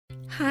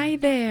Hi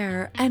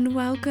there, and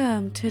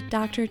welcome to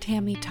Dr.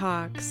 Tammy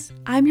Talks.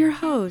 I'm your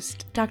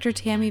host, Dr.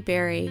 Tammy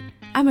Berry.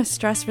 I'm a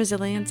stress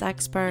resilience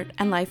expert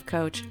and life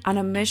coach on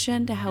a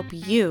mission to help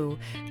you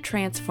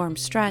transform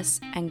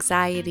stress,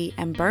 anxiety,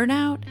 and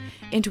burnout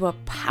into a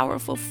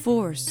powerful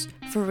force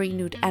for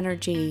renewed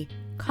energy,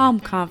 calm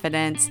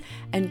confidence,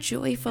 and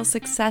joyful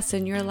success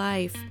in your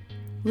life.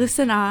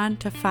 Listen on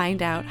to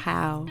find out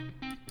how.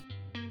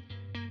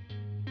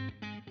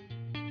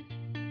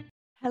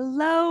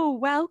 Hello,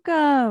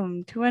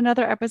 welcome to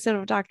another episode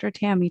of Dr.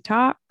 Tammy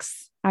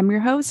Talks. I'm your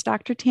host,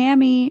 Dr.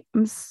 Tammy.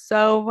 I'm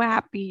so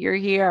happy you're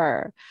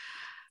here.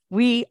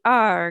 We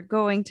are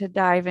going to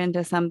dive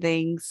into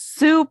something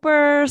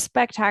super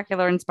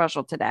spectacular and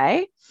special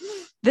today.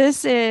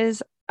 This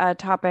is a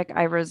topic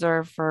I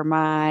reserve for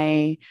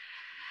my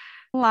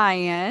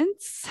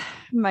clients,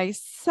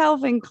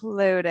 myself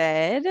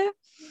included.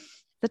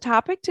 The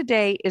topic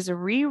today is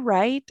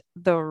rewrite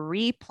the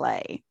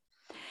replay.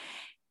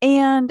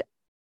 And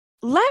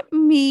let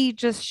me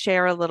just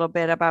share a little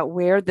bit about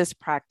where this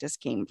practice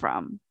came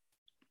from,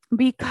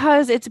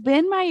 because it's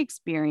been my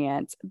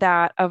experience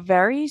that a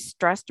very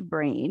stressed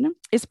brain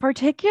is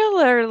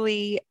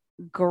particularly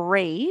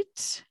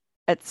great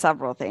at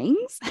several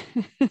things,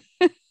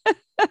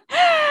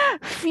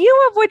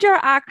 few of which are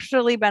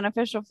actually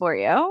beneficial for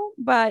you.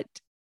 But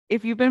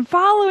if you've been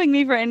following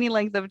me for any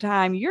length of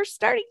time, you're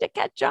starting to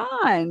catch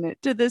on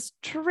to this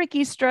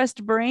tricky,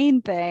 stressed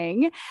brain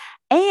thing.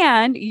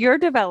 And you're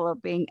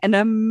developing an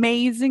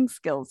amazing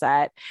skill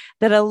set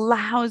that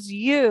allows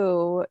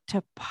you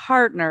to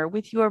partner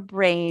with your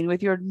brain,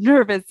 with your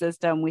nervous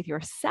system, with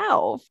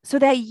yourself, so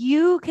that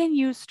you can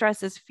use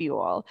stress as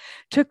fuel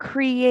to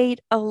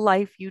create a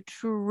life you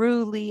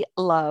truly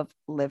love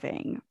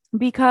living.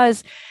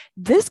 Because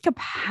this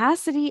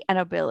capacity and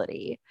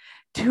ability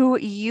to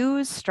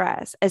use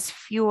stress as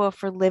fuel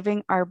for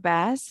living our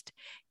best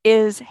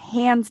is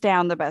hands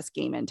down the best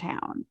game in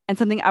town, and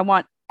something I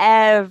want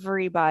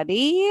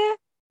everybody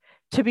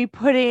to be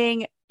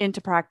putting into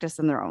practice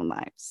in their own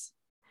lives.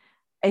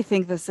 I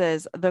think this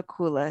is the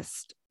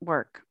coolest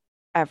work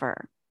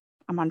ever.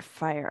 I'm on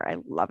fire.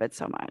 I love it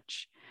so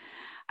much.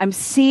 I'm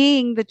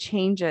seeing the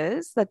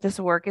changes that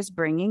this work is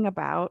bringing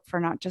about for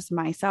not just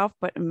myself,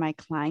 but my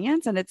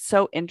clients. And it's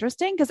so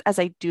interesting because as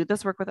I do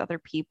this work with other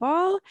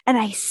people and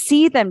I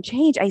see them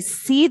change, I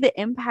see the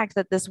impact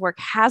that this work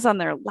has on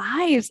their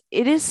lives.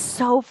 It is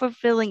so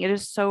fulfilling. It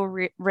is so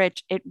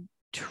rich. It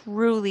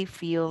truly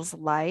feels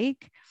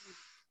like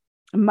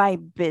my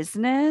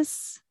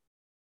business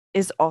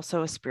is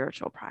also a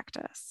spiritual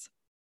practice.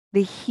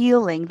 The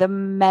healing, the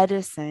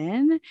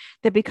medicine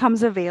that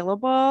becomes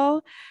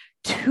available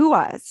to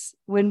us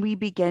when we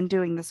begin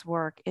doing this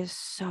work is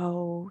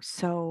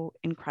so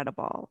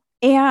incredible.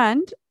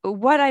 And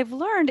what I've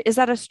learned is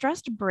that a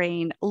stressed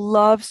brain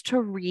loves to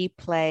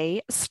replay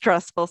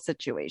stressful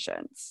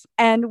situations.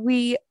 And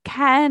we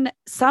can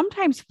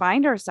sometimes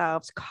find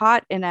ourselves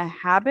caught in a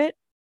habit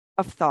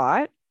of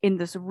thought in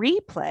this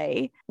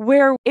replay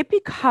where it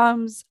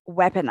becomes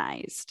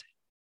weaponized,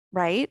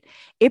 right?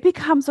 It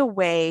becomes a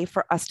way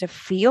for us to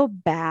feel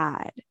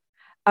bad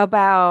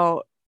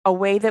about a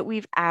way that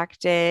we've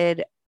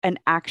acted, an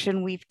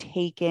action we've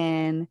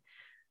taken.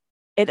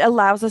 It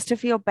allows us to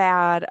feel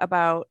bad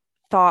about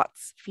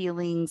thoughts,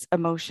 feelings,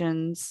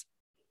 emotions.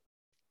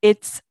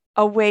 It's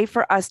a way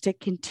for us to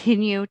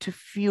continue to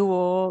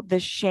fuel the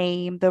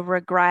shame, the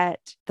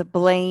regret, the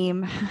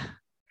blame,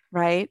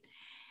 right?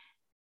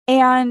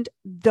 And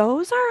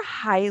those are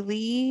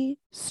highly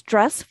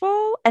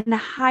stressful and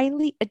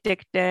highly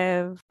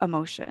addictive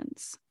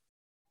emotions.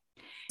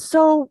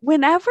 So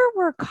whenever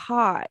we're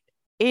caught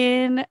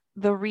in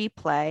the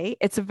replay,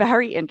 it's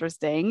very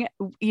interesting.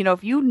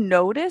 If you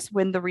notice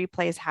when the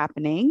replay is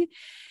happening,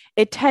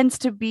 it tends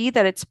to be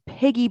that it's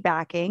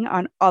piggybacking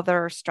on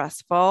other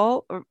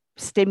stressful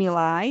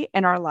stimuli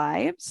in our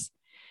lives.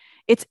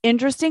 It's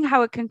interesting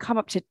how it can come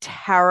up to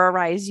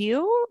terrorize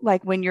you,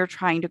 like when you're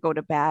trying to go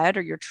to bed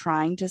or you're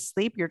trying to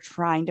sleep, you're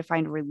trying to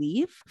find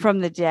relief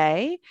from the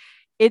day.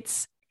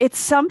 It's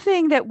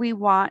something that we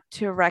want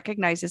to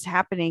recognize is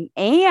happening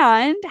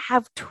and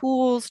have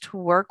tools to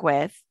work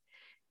with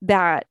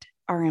that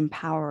are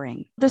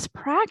empowering. This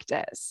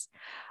practice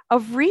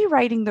of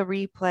rewriting the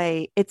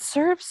replay, it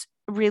serves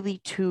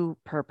really two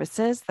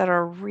purposes that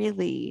are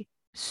really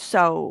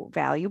so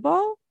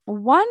valuable.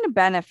 One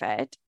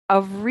benefit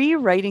of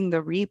rewriting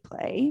the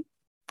replay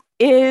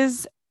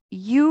is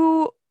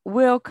you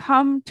will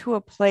come to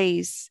a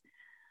place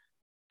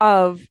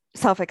of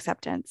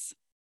self-acceptance,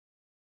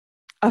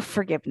 of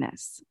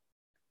forgiveness,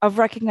 of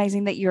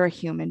recognizing that you're a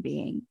human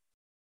being,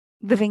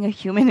 living a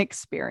human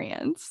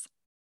experience,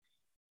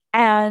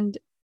 and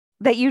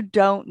that you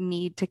don't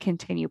need to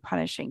continue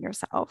punishing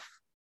yourself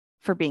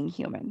for being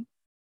human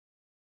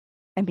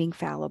and being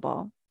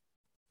fallible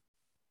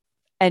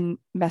and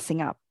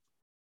messing up,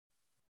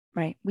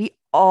 right? We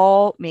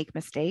all make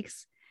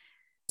mistakes.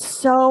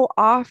 So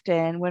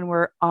often when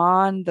we're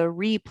on the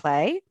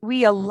replay,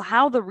 we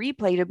allow the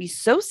replay to be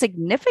so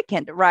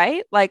significant,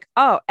 right? Like,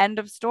 oh, end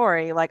of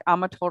story. Like,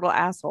 I'm a total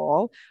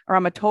asshole or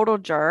I'm a total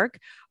jerk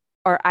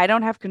or I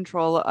don't have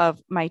control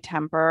of my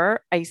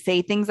temper. I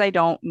say things I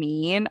don't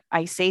mean.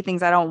 I say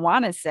things I don't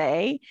want to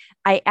say.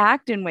 I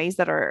act in ways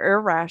that are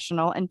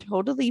irrational and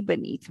totally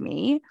beneath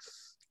me.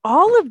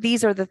 All of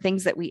these are the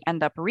things that we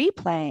end up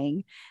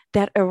replaying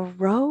that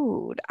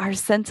erode our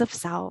sense of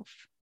self,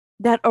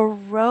 that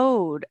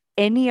erode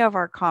any of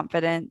our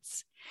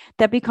confidence,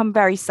 that become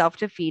very self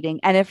defeating.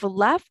 And if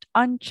left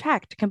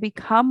unchecked, can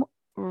become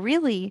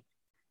really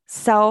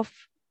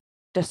self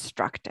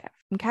destructive.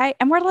 Okay.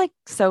 And we're like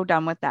so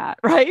done with that,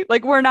 right?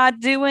 Like we're not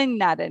doing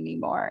that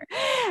anymore.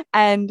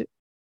 And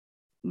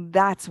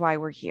that's why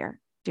we're here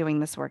doing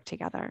this work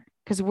together,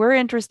 because we're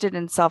interested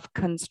in self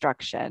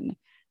construction,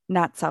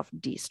 not self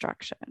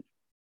destruction.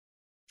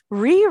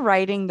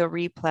 Rewriting the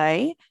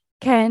replay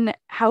can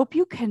help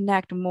you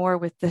connect more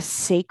with the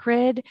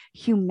sacred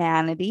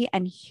humanity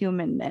and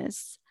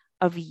humanness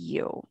of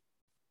you.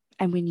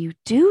 And when you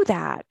do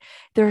that,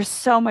 there's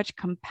so much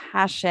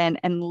compassion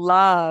and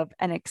love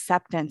and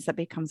acceptance that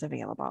becomes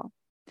available.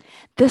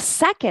 The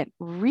second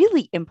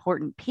really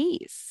important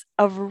piece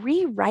of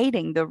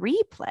rewriting the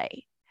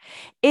replay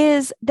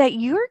is that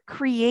you're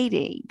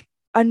creating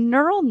a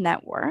neural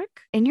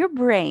network in your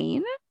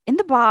brain, in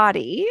the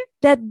body,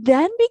 that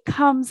then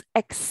becomes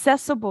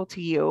accessible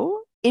to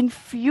you in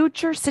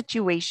future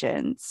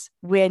situations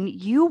when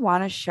you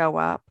want to show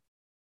up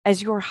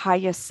as your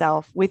highest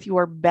self with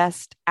your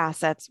best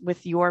assets,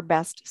 with your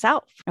best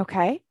self.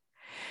 Okay.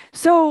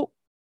 So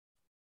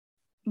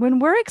when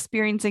we're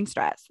experiencing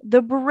stress,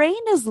 the brain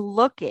is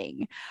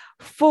looking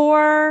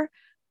for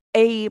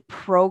a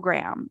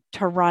program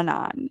to run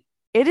on.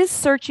 It is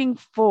searching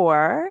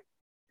for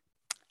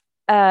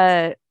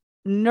a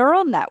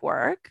neural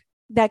network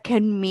that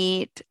can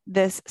meet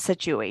this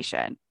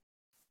situation.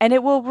 And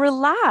it will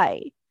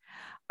rely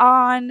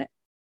on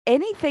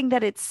anything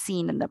that it's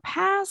seen in the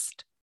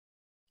past,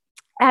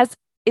 as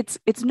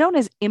it's known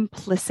as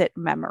implicit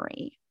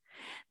memory.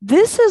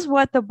 This is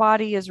what the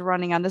body is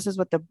running on. This is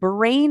what the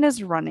brain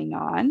is running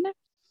on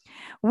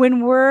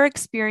when we're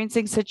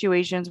experiencing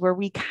situations where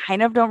we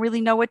kind of don't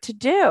really know what to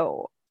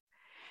do.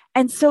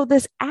 And so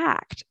this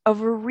act of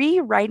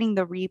rewriting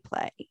the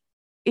replay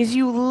is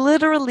you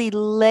literally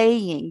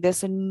laying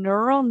this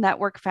neural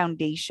network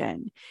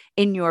foundation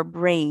in your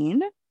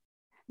brain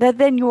that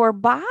then your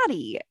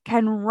body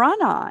can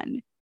run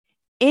on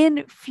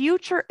in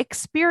future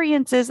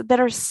experiences that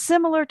are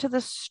similar to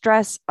the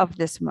stress of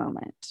this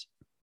moment.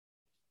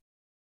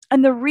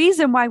 And the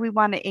reason why we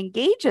want to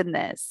engage in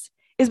this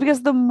is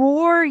because the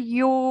more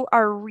you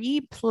are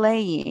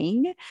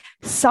replaying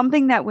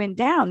something that went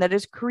down that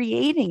is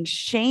creating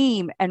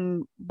shame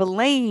and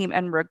blame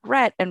and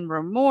regret and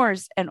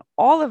remorse and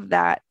all of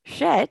that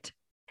shit,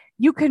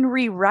 you can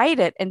rewrite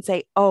it and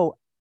say, oh,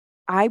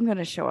 I'm going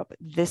to show up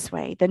this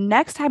way. The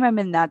next time I'm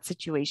in that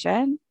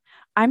situation,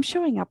 I'm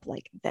showing up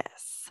like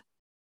this,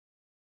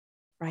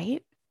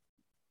 right?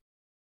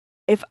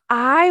 If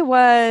I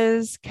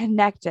was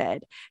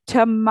connected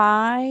to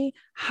my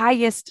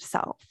highest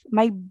self,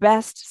 my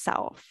best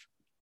self,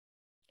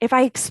 if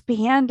I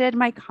expanded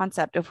my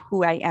concept of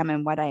who I am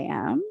and what I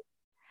am,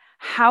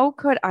 how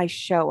could I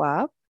show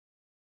up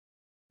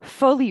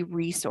fully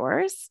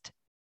resourced?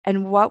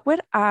 And what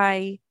would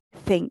I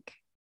think?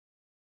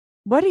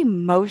 What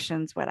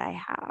emotions would I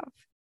have?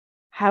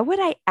 How would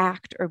I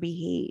act or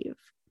behave?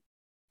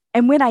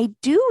 And when I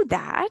do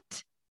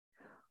that,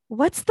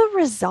 what's the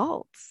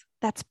results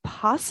that's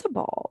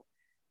possible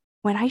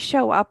when I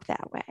show up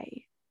that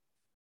way?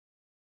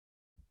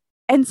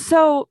 And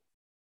so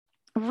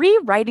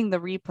rewriting the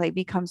replay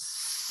becomes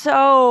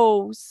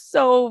so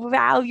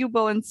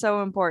valuable and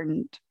so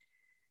important.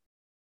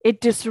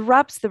 It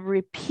disrupts the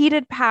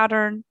repeated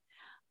pattern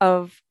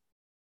of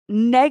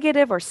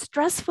negative or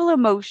stressful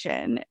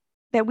emotion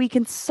that we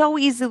can so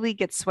easily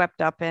get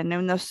swept up in,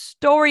 and the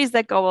stories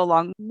that go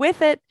along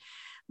with it.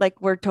 Like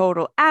we're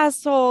total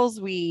assholes.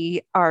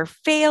 We are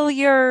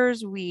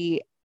failures.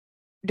 We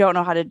don't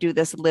know how to do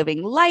this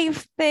living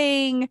life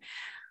thing.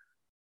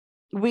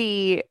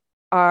 We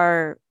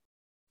are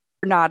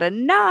not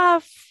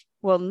enough.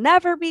 We'll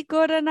never be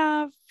good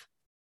enough.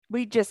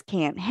 We just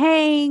can't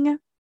hang.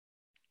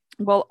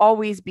 We'll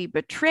always be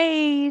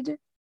betrayed.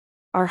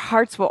 Our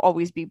hearts will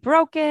always be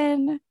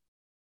broken,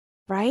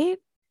 right?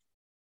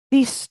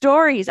 These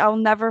stories, I'll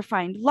never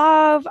find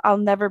love. I'll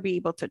never be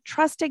able to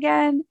trust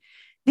again.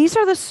 These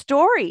are the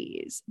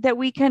stories that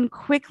we can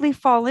quickly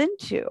fall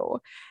into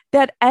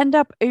that end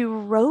up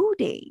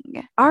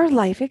eroding our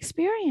life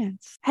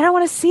experience. I don't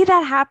want to see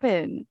that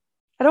happen.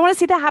 I don't want to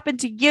see that happen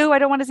to you. I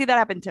don't want to see that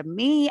happen to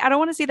me. I don't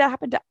want to see that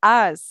happen to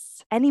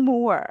us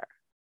anymore.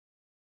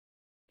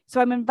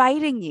 So I'm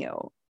inviting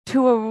you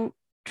to a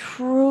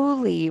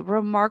truly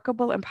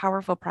remarkable and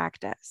powerful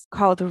practice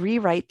called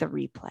Rewrite the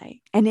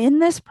Replay. And in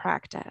this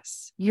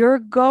practice, you're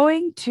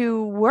going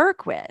to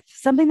work with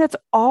something that's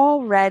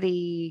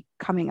already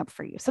coming up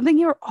for you, something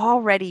you're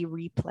already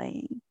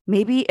replaying.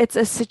 Maybe it's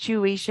a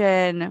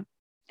situation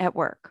at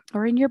work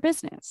or in your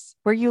business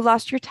where you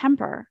lost your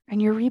temper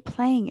and you're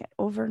replaying it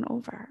over and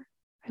over.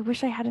 I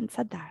wish I hadn't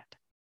said that.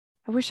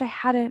 I wish I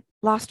hadn't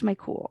lost my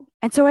cool.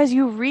 And so as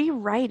you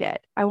rewrite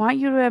it, I want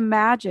you to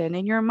imagine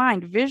in your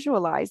mind,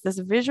 visualize. This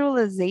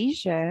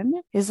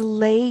visualization is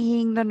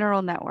laying the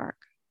neural network.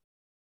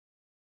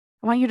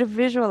 I want you to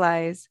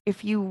visualize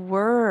if you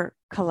were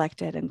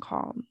collected and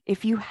calm,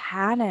 if you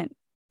hadn't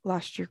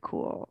lost your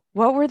cool,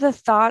 what were the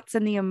thoughts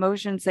and the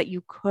emotions that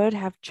you could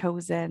have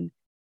chosen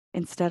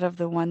instead of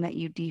the one that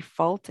you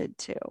defaulted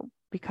to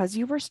because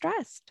you were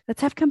stressed?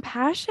 Let's have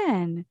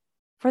compassion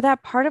for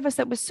that part of us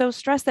that was so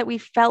stressed that we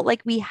felt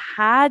like we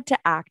had to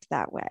act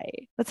that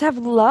way. Let's have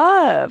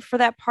love for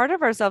that part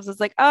of ourselves. It's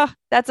like, oh,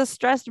 that's a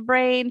stressed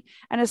brain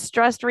and a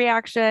stressed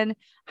reaction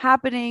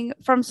happening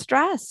from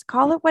stress.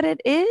 Call it what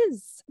it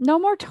is. No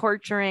more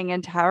torturing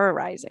and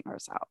terrorizing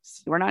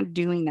ourselves. We're not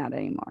doing that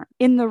anymore.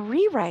 In the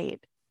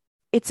rewrite,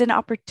 it's an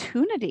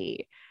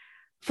opportunity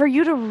for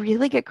you to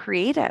really get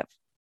creative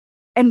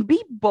and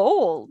be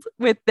bold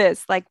with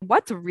this. Like,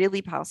 what's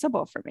really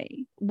possible for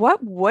me?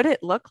 What would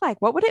it look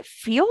like? What would it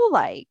feel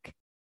like?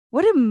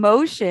 What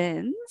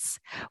emotions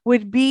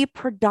would be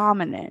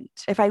predominant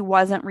if I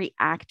wasn't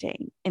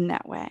reacting in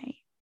that way?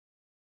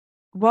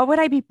 What would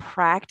I be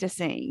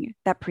practicing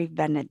that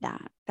prevented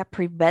that, that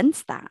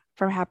prevents that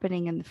from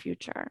happening in the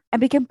future?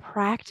 And begin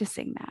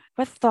practicing that.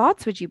 What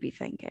thoughts would you be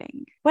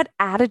thinking? What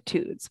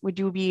attitudes would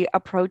you be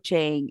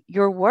approaching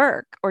your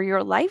work or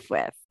your life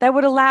with that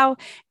would allow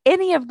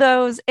any of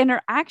those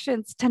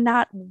interactions to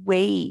not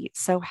weigh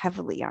so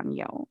heavily on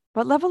you?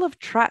 What level of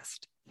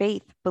trust,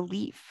 faith,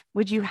 belief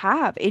would you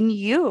have in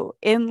you,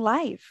 in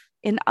life,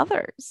 in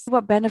others?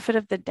 What benefit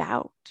of the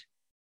doubt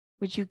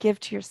would you give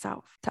to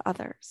yourself, to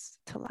others,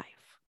 to life?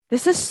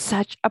 This is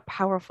such a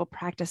powerful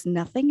practice.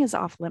 Nothing is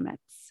off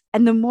limits.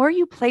 And the more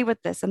you play with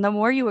this and the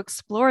more you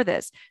explore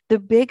this, the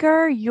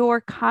bigger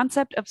your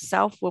concept of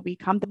self will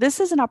become. This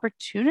is an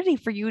opportunity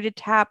for you to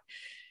tap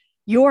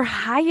your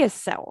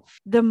highest self,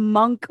 the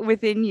monk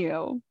within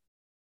you.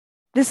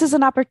 This is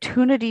an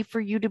opportunity for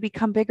you to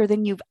become bigger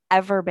than you've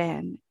ever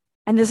been.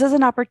 And this is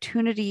an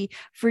opportunity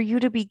for you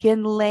to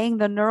begin laying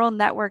the neural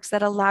networks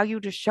that allow you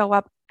to show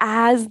up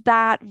as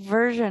that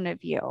version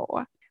of you.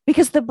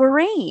 Because the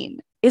brain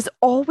is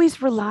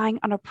always relying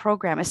on a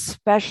program,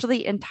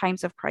 especially in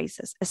times of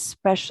crisis,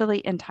 especially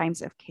in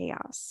times of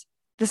chaos.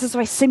 This is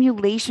why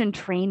simulation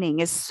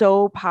training is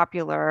so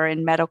popular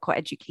in medical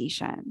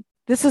education.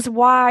 This is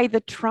why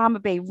the trauma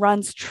bay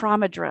runs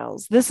trauma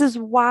drills. This is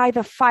why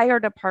the fire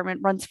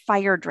department runs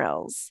fire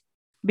drills.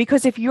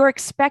 Because if you're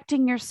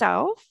expecting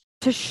yourself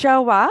to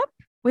show up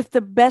with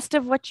the best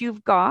of what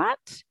you've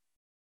got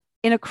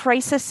in a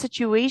crisis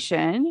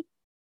situation,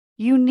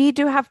 you need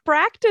to have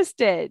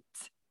practiced it.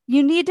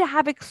 You need to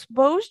have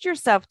exposed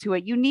yourself to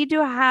it. You need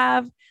to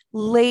have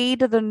laid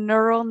the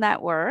neural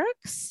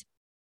networks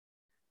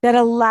that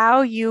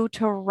allow you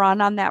to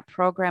run on that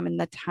program in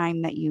the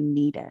time that you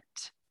need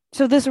it.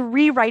 So this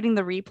rewriting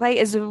the replay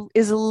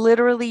is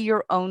literally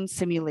your own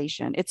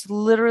simulation. It's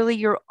literally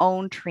your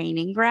own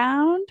training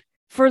ground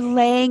for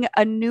laying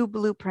a new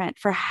blueprint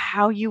for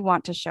how you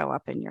want to show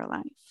up in your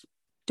life.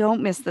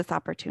 Don't miss this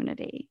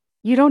opportunity.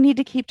 You don't need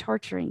to keep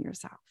torturing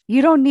yourself.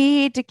 You don't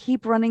need to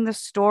keep running the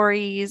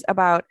stories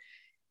about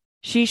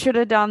she should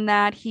have done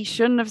that. He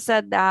shouldn't have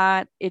said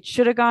that. It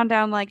should have gone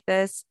down like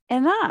this.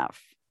 Enough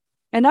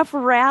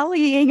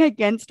rallying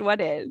against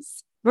what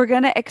is. We're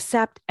going to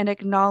accept and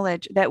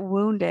acknowledge that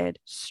wounded,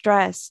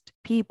 stressed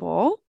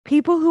people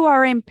who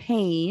are in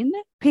pain,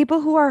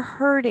 people who are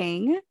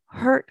hurting,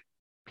 hurt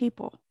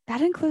people.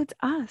 That includes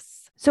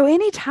us. So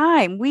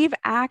anytime we've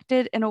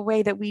acted in a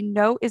way that we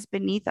know is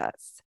beneath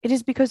us, it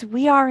is because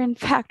we are in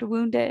fact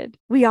wounded.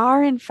 We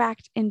are in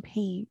fact in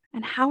pain.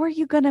 And how are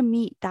you going to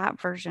meet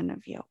that version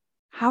of you?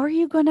 How are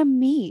you going to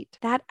meet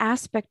that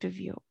aspect of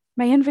you?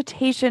 My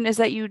invitation is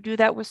that you do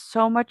that with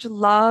so much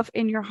love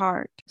in your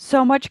heart,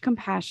 so much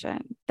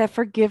compassion, that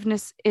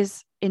forgiveness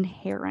is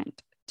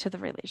inherent to the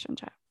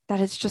relationship, that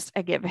it's just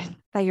a given,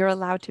 that you're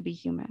allowed to be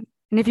human.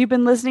 And if you've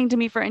been listening to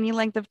me for any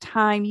length of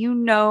time, you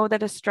know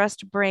that a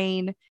stressed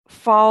brain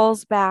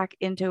falls back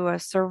into a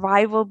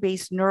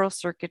survival-based neural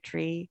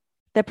circuitry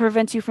that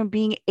prevents you from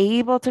being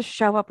able to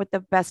show up with the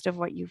best of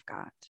what you've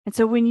got. And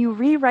so when you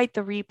rewrite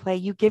the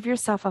replay, you give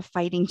yourself a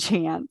fighting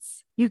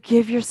chance. You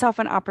give yourself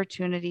an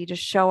opportunity to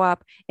show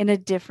up in a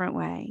different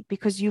way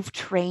because you've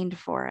trained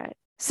for it.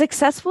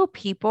 Successful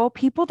people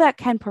that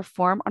can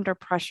perform under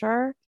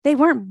pressure, they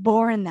weren't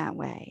born that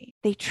way.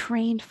 They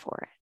trained for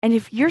it. And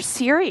if you're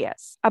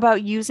serious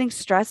about using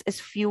stress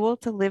as fuel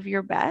to live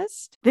your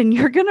best, then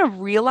you're going to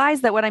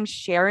realize that what I'm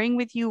sharing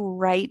with you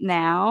right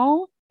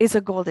now is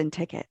a golden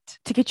ticket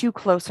to get you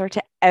closer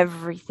to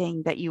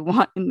everything that you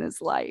want in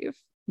this life.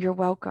 You're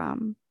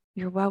welcome.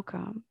 You're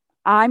welcome.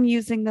 I'm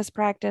using this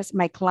practice.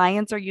 My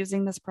clients are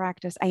using this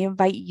practice. I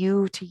invite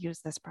you to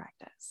use this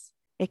practice.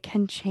 It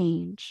can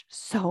change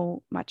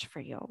so much for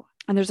you.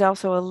 And there's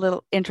also a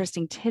little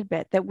interesting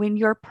tidbit that when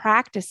you're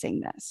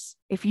practicing this,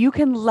 if you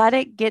can let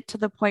it get to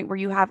the point where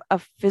you have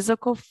a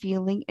physical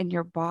feeling in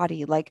your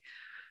body, like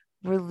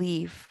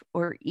relief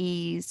or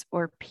ease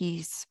or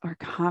peace or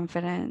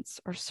confidence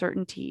or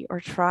certainty or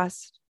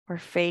trust or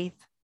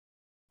faith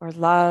or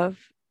love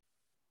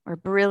or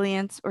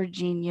brilliance or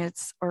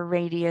genius or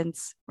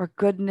radiance or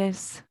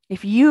goodness,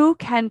 if you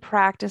can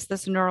practice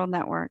this neural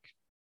network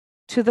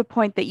to the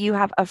point that you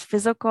have a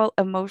physical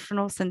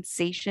emotional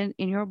sensation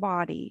in your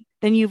body,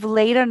 then you've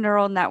laid a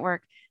neural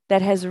network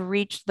that has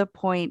reached the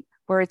point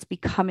where it's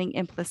becoming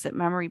implicit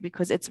memory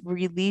because it's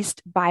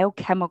released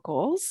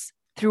biochemicals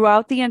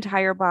throughout the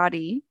entire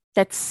body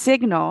that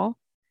signal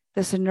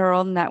this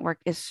neural network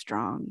is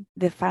strong.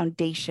 The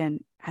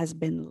foundation has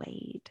been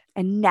laid,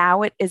 and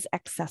now it is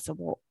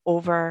accessible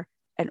over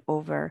and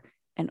over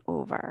and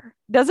over.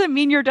 Doesn't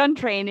mean you're done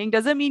training,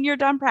 doesn't mean you're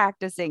done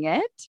practicing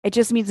it. It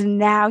just means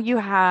now you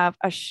have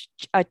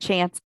a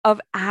chance of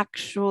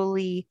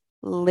actually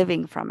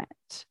living from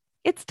it.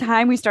 It's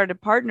time we started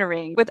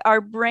partnering with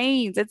our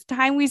brains. It's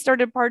time we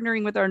started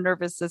partnering with our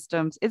nervous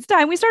systems. It's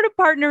time we started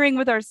partnering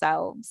with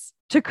ourselves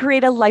to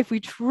create a life we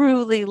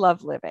truly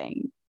love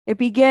living. It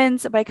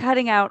begins by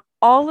cutting out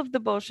all of the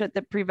bullshit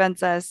that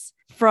prevents us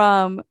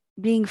from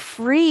being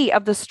free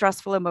of the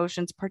stressful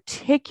emotions,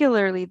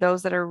 particularly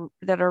those that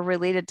are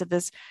related to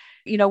this.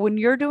 You know, when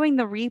you're doing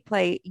the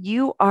replay,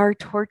 you are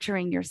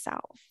torturing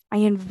yourself. I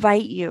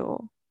invite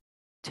you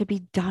to be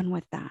done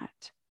with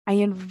that. I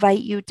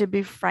invite you to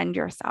befriend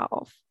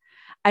yourself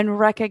and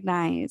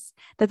recognize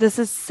that this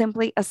is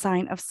simply a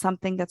sign of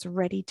something that's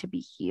ready to be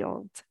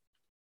healed,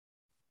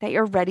 that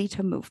you're ready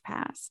to move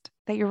past,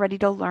 that you're ready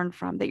to learn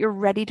from, that you're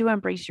ready to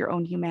embrace your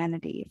own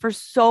humanity. For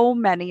so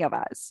many of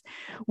us,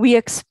 we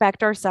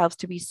expect ourselves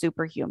to be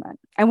superhuman.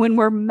 And when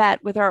we're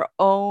met with our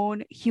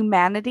own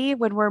humanity,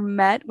 when we're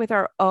met with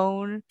our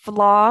own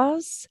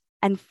flaws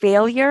and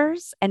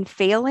failures and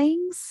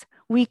failings,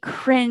 we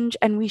cringe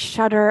and we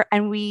shudder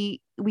and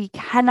we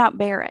cannot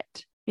bear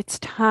it. It's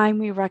time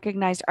we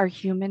recognize our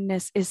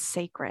humanness is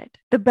sacred.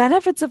 The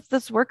benefits of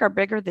this work are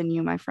bigger than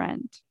you, my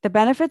friend. The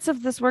benefits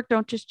of this work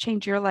don't just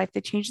change your life,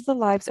 they change the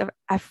lives of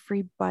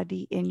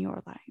everybody in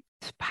your life.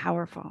 It's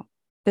powerful.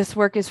 This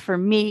work is for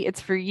me,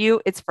 it's for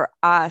you, it's for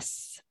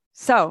us.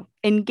 So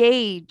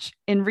engage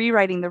in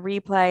rewriting the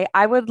replay.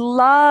 I would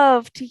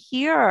love to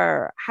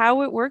hear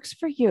how it works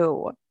for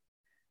you.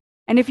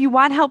 And if you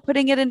want help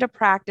putting it into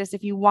practice,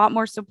 if you want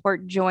more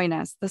support, join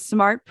us. The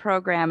SMART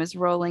program is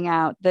rolling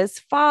out this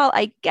fall.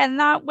 I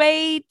cannot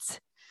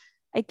wait.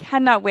 I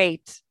cannot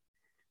wait.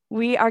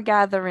 We are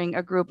gathering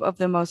a group of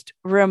the most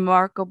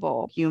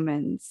remarkable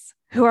humans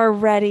who are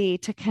ready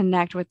to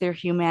connect with their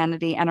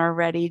humanity and are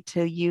ready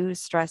to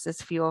use stress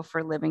as fuel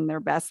for living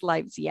their best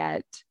lives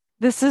yet.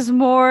 This is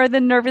more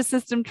than nervous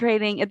system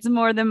training. It's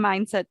more than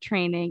mindset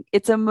training.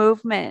 It's a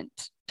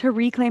movement to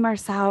reclaim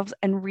ourselves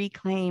and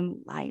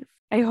reclaim life.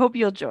 I hope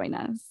you'll join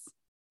us.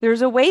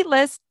 There's a wait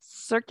list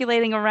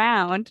circulating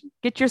around.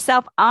 Get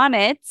yourself on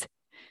it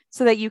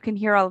so that you can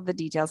hear all of the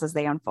details as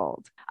they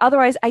unfold.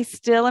 Otherwise, I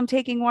still am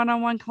taking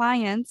one-on-one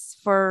clients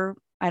for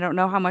I don't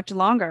know how much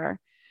longer.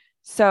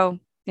 So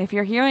if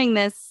you're hearing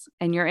this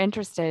and you're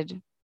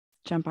interested,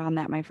 jump on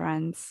that, my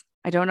friends.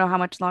 I don't know how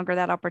much longer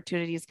that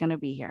opportunity is going to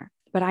be here,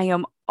 but I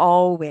am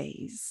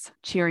always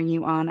cheering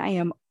you on. I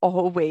am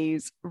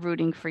always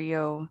rooting for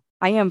you.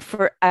 I am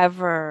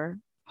forever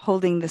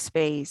holding the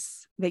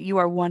space that you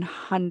are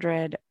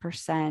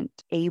 100%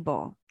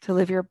 able to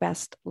live your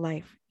best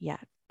life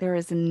yet. There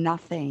is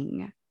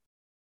nothing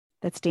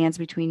that stands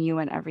between you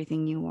and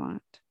everything you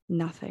want.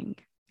 Nothing.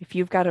 If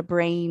you've got a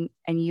brain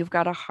and you've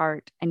got a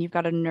heart and you've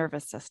got a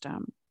nervous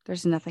system,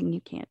 there's nothing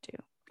you can't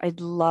do. I'd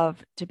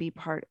love to be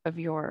part of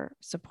your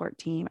support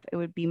team. It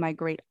would be my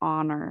great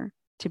honor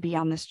to be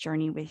on this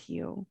journey with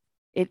you.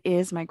 It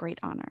is my great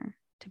honor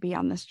to be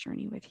on this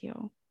journey with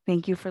you.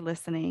 Thank you for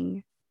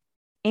listening.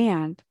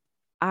 And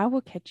I will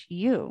catch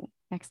you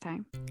next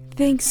time.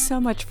 Thanks so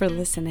much for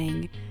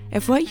listening.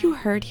 If what you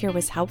heard here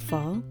was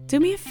helpful, do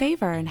me a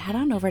favor and head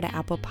on over to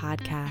Apple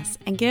Podcasts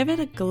and give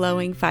it a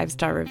glowing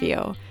 5-star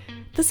review.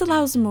 This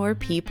allows more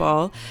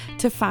people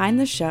to find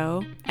the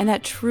show, and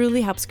that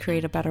truly helps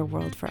create a better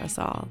world for us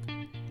all.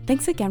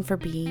 Thanks again for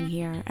being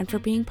here and for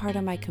being part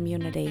of my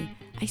community.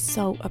 I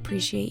so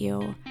appreciate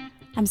you.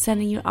 I'm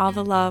sending you all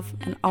the love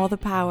and all the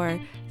power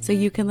so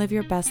you can live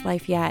your best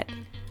life yet.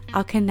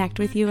 I'll connect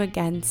with you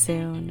again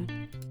soon.